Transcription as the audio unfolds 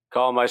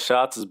Calling My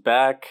Shots is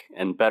back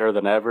and better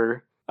than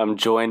ever. I'm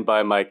joined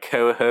by my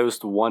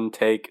co-host, One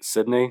Take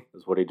Sydney,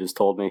 is what he just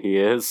told me he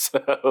is.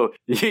 So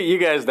you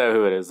guys know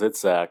who it is.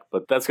 It's Zach,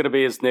 but that's going to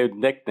be his new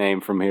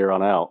nickname from here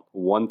on out.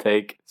 One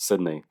Take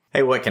Sydney.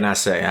 Hey, what can I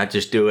say? I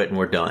just do it and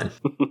we're done.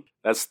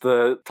 That's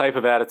the type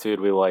of attitude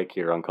we like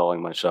here on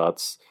Calling My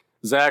Shots.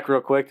 Zach,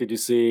 real quick, did you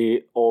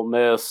see Ole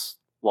Miss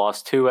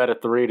lost 2 out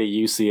of 3 to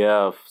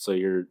UCF? So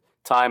your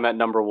time at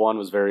number 1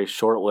 was very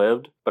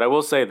short-lived. But I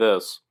will say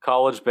this,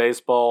 college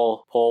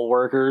baseball poll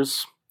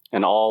workers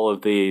and all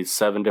of the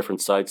 7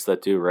 different sites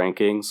that do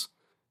rankings,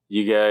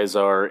 you guys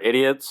are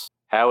idiots.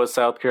 How is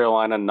South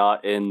Carolina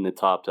not in the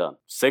top 10?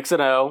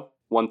 6-0,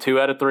 won 2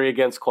 out of 3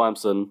 against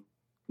Clemson,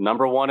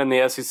 number 1 in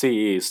the SEC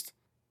East,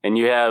 and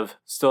you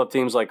still have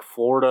teams like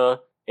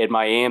Florida and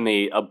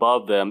Miami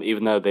above them,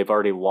 even though they've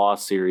already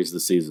lost series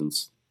this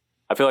seasons.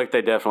 I feel like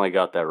they definitely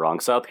got that wrong.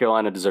 South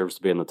Carolina deserves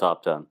to be in the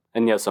top 10.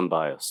 And yes, I'm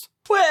biased.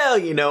 Well,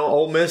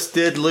 Ole Miss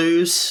did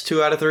lose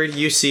 2 out of 3 to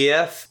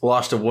UCF.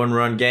 Lost a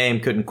 1-run game,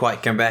 couldn't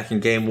quite come back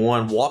in game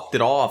 1. Walked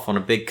it off on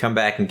a big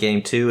comeback in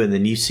game 2, and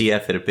then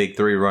UCF hit a big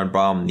 3-run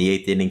bomb in the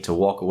 8th inning to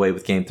walk away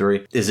with game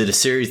 3. Is it a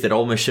series that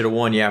Ole Miss should have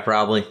won? Yeah,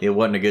 probably. It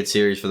wasn't a good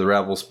series for the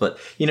Rebels, but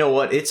you know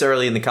what? It's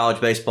early in the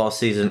college baseball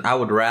season. I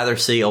would rather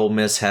see Ole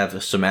Miss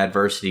have some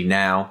adversity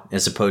now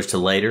as opposed to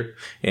later,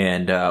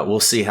 and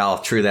we'll see how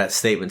true that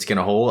statement's going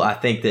to hold. I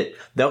think that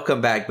they'll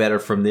come back better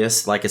from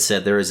this. Like I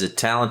said, they're as a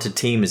talented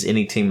team as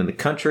any team in the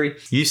country.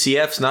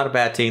 UCF's not a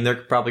bad team. They're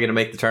probably going to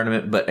make the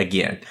tournament, but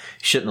again,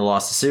 shouldn't have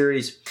lost the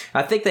series.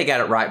 I think they got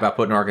it right by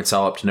putting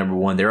Arkansas up to number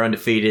 1. They're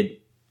undefeated.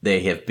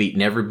 They have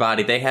beaten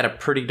everybody. They had a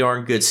pretty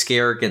darn good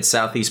scare against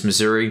Southeast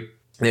Missouri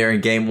there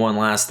in game 1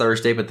 last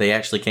Thursday, but they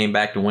actually came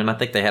back to win. I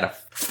think they had a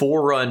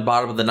 4-run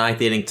bottom of the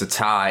 9th inning to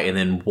tie and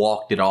then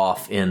walked it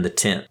off in the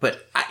 10th.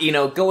 But,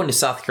 going to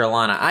South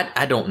Carolina,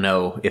 I don't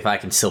know if I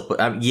can still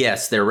put...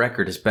 yes, their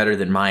record is better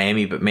than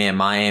Miami, but man,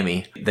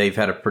 Miami, they've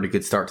had a pretty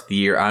good start to the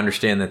year. I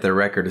understand that their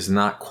record is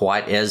not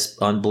quite as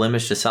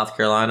unblemished as South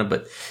Carolina,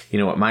 but you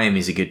know what?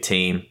 Miami's a good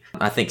team.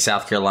 I think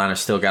South Carolina's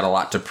still got a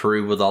lot to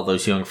prove with all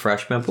those young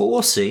freshmen, but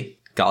we'll see.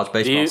 College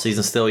baseball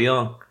season's still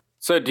young.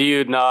 So do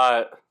you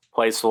not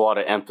place a lot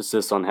of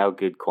emphasis on how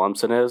good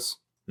Clemson is?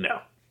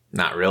 No.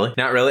 Not really.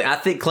 Not really. I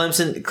think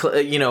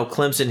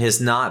Clemson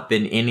has not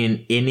been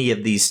in any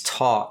of these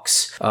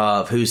talks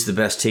of who's the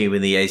best team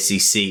in the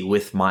ACC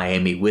with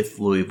Miami, with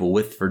Louisville,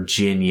 with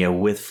Virginia,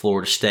 with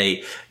Florida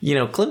State.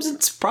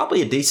 Clemson's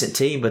probably a decent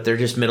team, but they're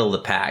just middle of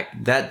the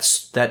pack.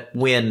 That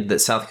win that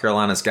South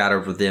Carolina's got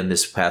over them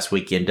this past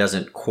weekend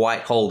doesn't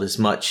quite hold as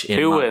much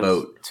in my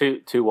boat.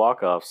 Two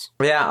walk-offs.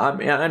 Yeah, I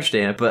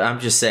understand, but I'm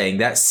just saying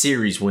that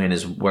series win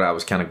is what I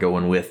was kind of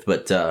going with.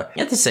 But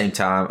at the same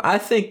time, I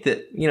think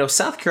that,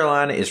 South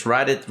Carolina is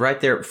right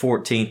there at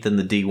 14th in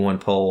the D1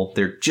 poll.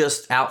 They're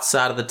just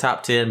outside of the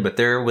top 10, but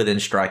they're within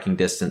striking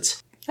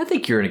distance. I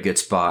think you're in a good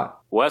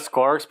spot. Wes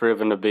Clark's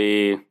proven to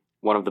be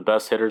one of the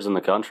best hitters in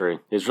the country.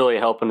 He's really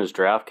helping his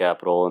draft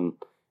capital, and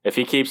if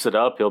he keeps it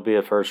up, he'll be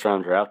a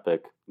first-round draft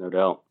pick, no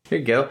doubt. Here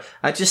you go.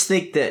 I just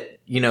think that,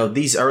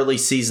 these early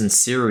season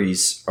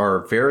series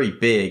are very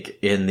big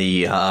in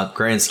the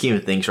grand scheme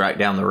of things right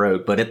down the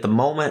road. But at the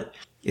moment,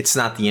 it's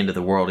not the end of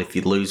the world if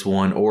you lose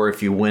one or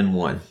if you win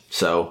one.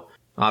 So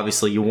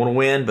obviously you want to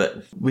win,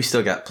 but we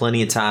still got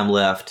plenty of time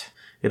left.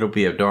 It'll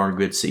be a darn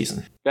good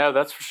season. Yeah,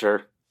 that's for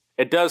sure.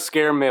 It does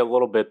scare me a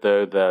little bit,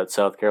 though, that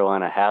South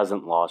Carolina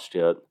hasn't lost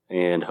yet.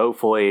 And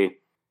hopefully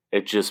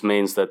it just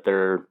means that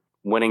they're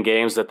winning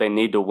games that they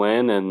need to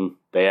win and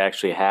they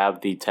actually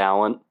have the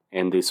talent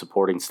and the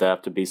supporting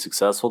staff to be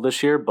successful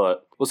this year.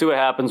 But we'll see what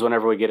happens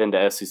whenever we get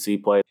into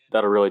SEC play.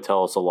 That'll really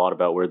tell us a lot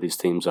about where these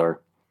teams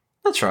are.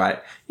 That's right.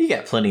 You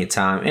got plenty of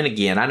time. And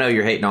again, I know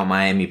you're hating on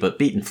Miami, but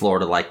beating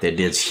Florida like they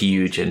did is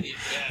huge.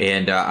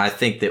 And I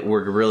think that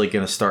we're really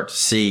going to start to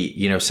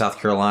see, South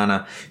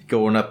Carolina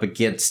going up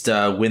against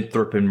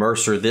Winthrop and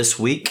Mercer this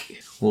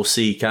week. We'll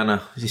see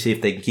see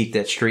if they can keep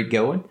that streak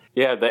going.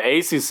 Yeah, the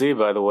ACC,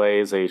 by the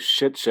way, is a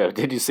shit show.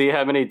 Did you see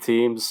how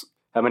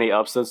many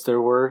upsets there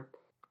were?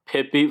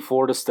 Pitt beat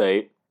Florida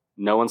State.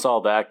 No one saw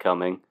that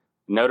coming.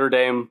 Notre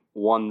Dame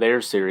won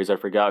their series. I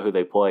forgot who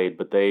they played,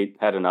 but they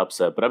had an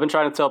upset. But I've been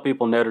trying to tell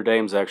people Notre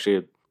Dame's actually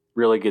a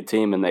really good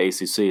team in the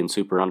ACC and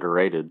super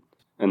underrated.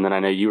 And then I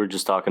know you were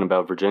just talking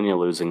about Virginia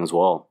losing as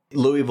well.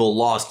 Louisville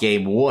lost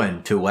game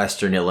 1 to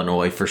Western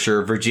Illinois for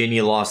sure.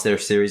 Virginia lost their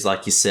series,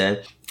 like you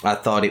said. I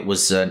thought it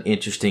was an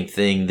interesting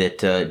thing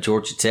that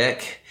Georgia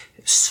Tech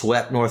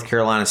swept North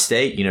Carolina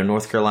State.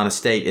 North Carolina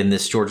State in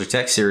this Georgia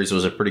Tech series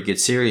was a pretty good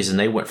series, and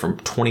they went from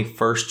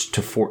 21st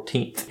to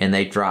 14th, and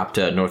they dropped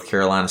North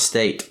Carolina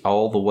State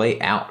all the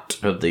way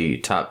out of the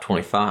top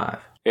 25.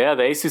 Yeah,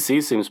 the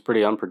ACC seems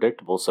pretty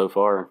unpredictable so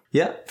far.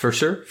 Yeah, for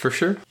sure.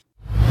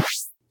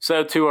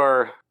 So to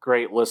our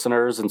great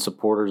listeners and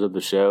supporters of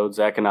the show,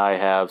 Zach and I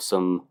have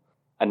some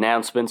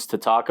announcements to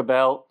talk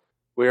about.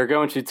 We are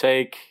going to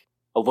take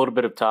a little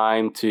bit of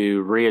time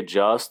to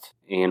readjust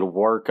and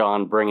work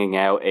on bringing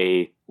out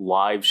a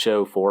live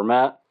show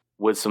format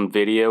with some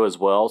video as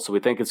well. So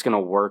we think it's going to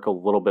work a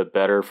little bit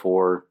better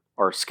for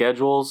our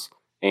schedules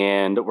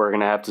and we're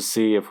going to have to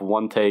see if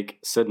One Take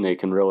Sydney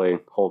can really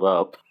hold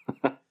up.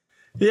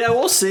 Yeah,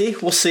 we'll see.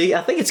 We'll see.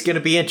 I think it's going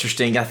to be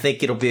interesting. I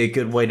think it'll be a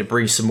good way to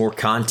bring some more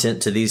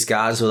content to these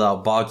guys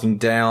without bogging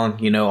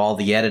down, all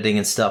the editing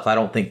and stuff. I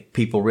don't think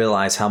people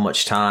realize how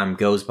much time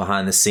goes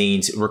behind the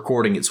scenes.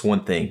 Recording, it's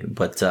one thing,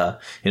 but,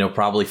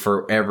 probably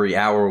for every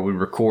hour we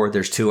record,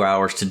 there's 2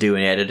 hours to do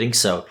in editing.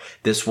 So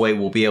this way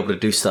we'll be able to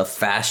do stuff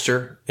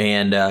faster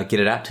and get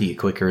it out to you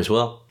quicker as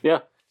well. Yeah.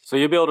 So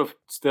you'll be able to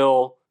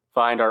still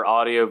find our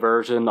audio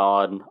version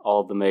on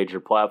all of the major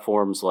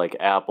platforms like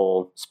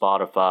Apple,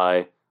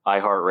 Spotify,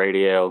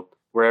 iHeartRadio,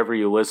 wherever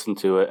you listen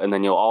to it. And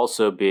then you'll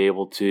also be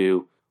able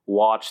to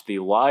watch the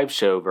live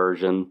show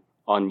version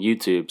on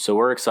YouTube. So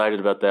we're excited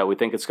about that. We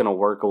think it's going to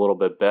work a little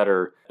bit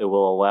better. It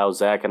will allow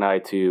Zach and I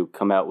to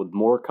come out with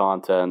more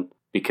content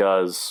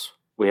because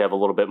we have a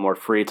little bit more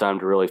free time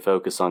to really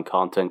focus on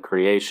content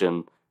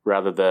creation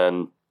rather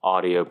than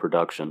audio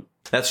production.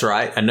 That's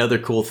right. Another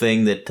cool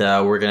thing that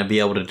we're going to be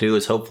able to do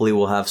is hopefully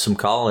we'll have some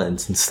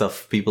call-ins and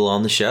stuff for people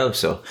on the show.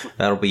 So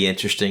that'll be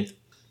interesting.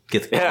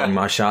 Get the Calling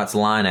My Shots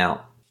line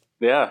out.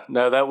 Yeah,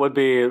 no, that would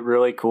be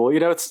really cool.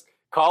 It's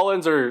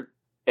call-ins are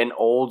an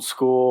old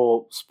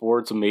school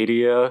sports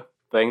media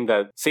thing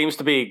that seems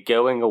to be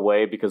going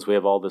away because we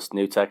have all this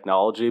new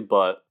technology,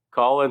 but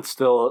call-ins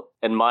still,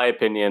 in my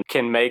opinion,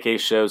 can make a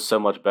show so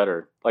much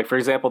better. Like, for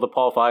example, the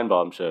Paul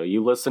Feinbaum show.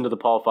 You listen to the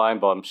Paul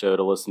Feinbaum show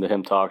to listen to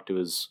him talk to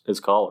his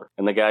caller.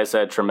 And the guy's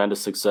had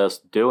tremendous success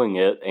doing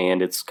it,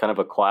 and it's kind of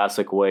a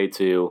classic way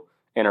to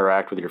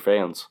interact with your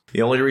fans.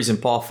 The only reason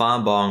Paul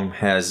Feinbaum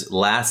has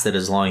lasted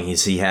as long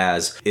as he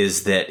has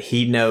is that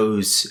he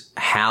knows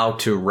how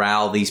to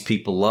rile these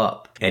people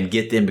up and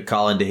get them to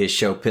call into his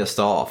show pissed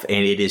off.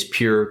 And it is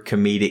pure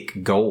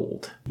comedic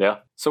gold. Yeah.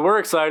 So we're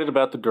excited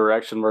about the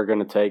direction we're going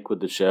to take with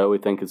the show. We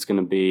think it's going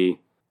to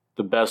be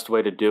the best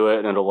way to do it,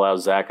 and it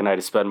allows Zach and I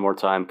to spend more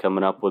time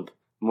coming up with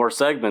more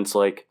segments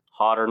like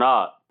Hot or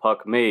Not,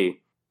 Puck Me,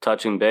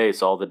 Touching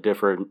Base, all the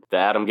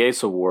Adam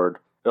Gase Award.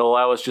 It'll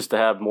allow us just to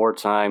have more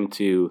time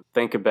to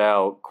think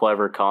about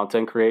clever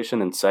content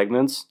creation and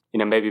segments,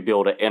 maybe be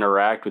able to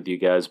interact with you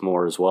guys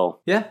more as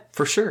well. Yeah,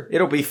 for sure.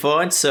 It'll be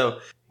fun. So,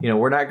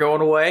 we're not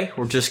going away.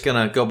 We're just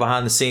going to go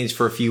behind the scenes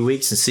for a few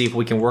weeks and see if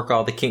we can work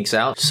all the kinks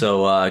out.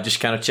 So just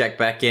kind of check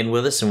back in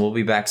with us and we'll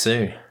be back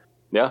soon.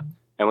 Yeah.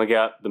 And we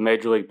got the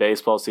Major League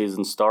Baseball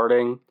season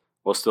starting.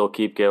 We'll still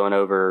keep going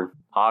over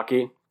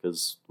hockey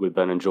because we've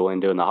been enjoying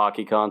doing the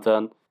hockey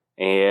content.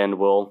 And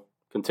we'll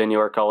continue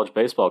our college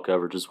baseball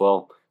coverage as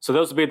well. So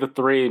those would be the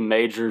three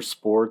major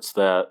sports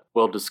that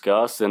we'll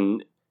discuss.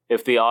 And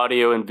if the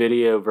audio and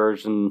video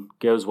version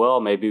goes well,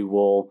 maybe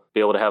we'll be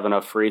able to have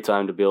enough free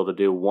time to be able to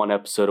do one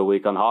episode a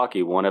week on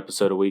hockey, one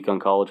episode a week on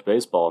college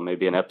baseball,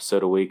 maybe an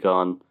episode a week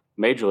on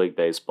Major League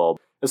Baseball.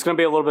 It's going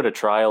to be a little bit of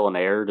trial and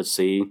error to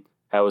see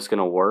how it's going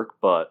to work.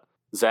 But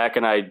Zach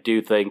and I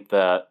do think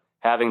that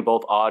having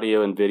both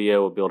audio and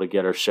video will be able to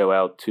get our show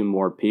out to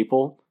more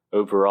people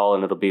overall,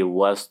 and it'll be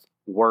less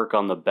work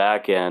on the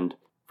back end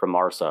from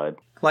our side.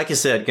 Like I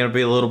said, going to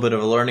be a little bit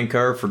of a learning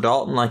curve for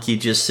Dalton. Like you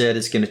just said,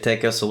 it's going to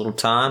take us a little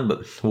time,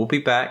 but we'll be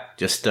back.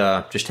 Just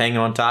hang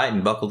on tight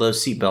and buckle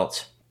those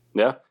seatbelts.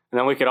 Yeah, and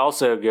then we could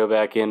also go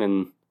back in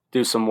and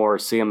do some more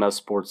CMS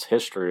sports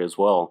history as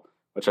well,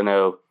 which I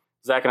know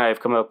Zach and I have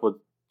come up with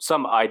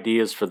some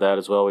ideas for that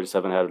as well. We just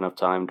haven't had enough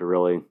time to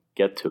really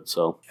get to it.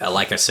 So,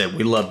 like I said,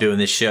 we love doing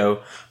this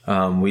show.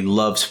 We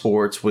love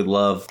sports. We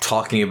love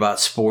talking about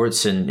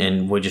sports,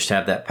 and we just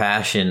have that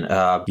passion.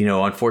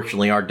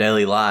 Unfortunately, our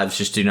daily lives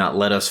just do not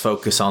let us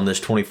focus on this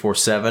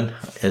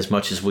 24/7 as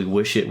much as we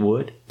wish it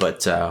would.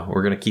 But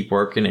we're going to keep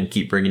working and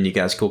keep bringing you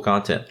guys cool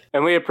content.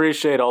 And we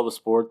appreciate all the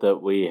support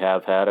that we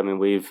have had. I mean,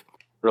 we've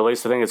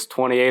released, I think it's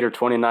 28 or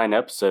 29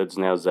 episodes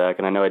now, Zach,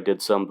 and I know I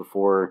did some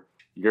before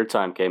your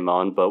time came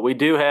on, but we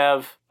do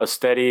have a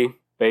steady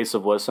base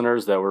of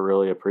listeners that we're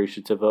really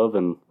appreciative of,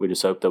 and we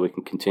just hope that we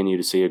can continue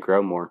to see it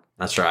grow more.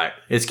 That's right.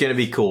 It's going to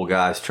be cool,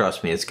 guys.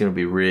 Trust me, it's going to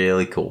be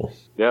really cool.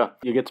 Yeah,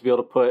 you get to be able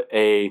to put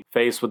a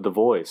face with the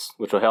voice,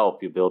 which will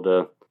help. You'll be able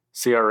to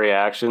see our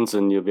reactions,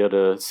 and you'll be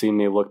able to see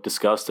me look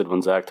disgusted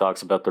when Zach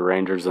talks about the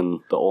Rangers and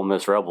the Ole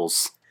Miss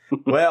Rebels.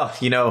 Well,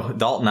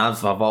 Dalton,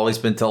 I've always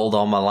been told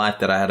all my life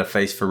that I had a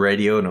face for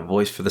radio and a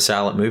voice for the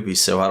silent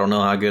movies, so I don't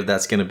know how good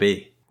that's going to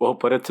be. We'll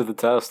put it to the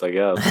test, I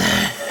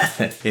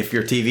guess. If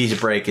your TV's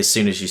break as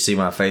soon as you see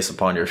my face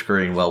upon your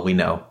screen, well, we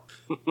know.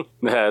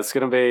 Yeah,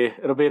 it'll be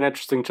an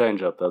interesting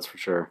change up, that's for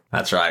sure.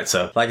 That's right.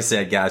 So, like I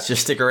said, guys,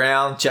 just stick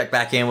around, check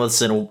back in with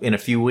us in a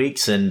few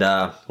weeks, and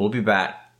we'll be back.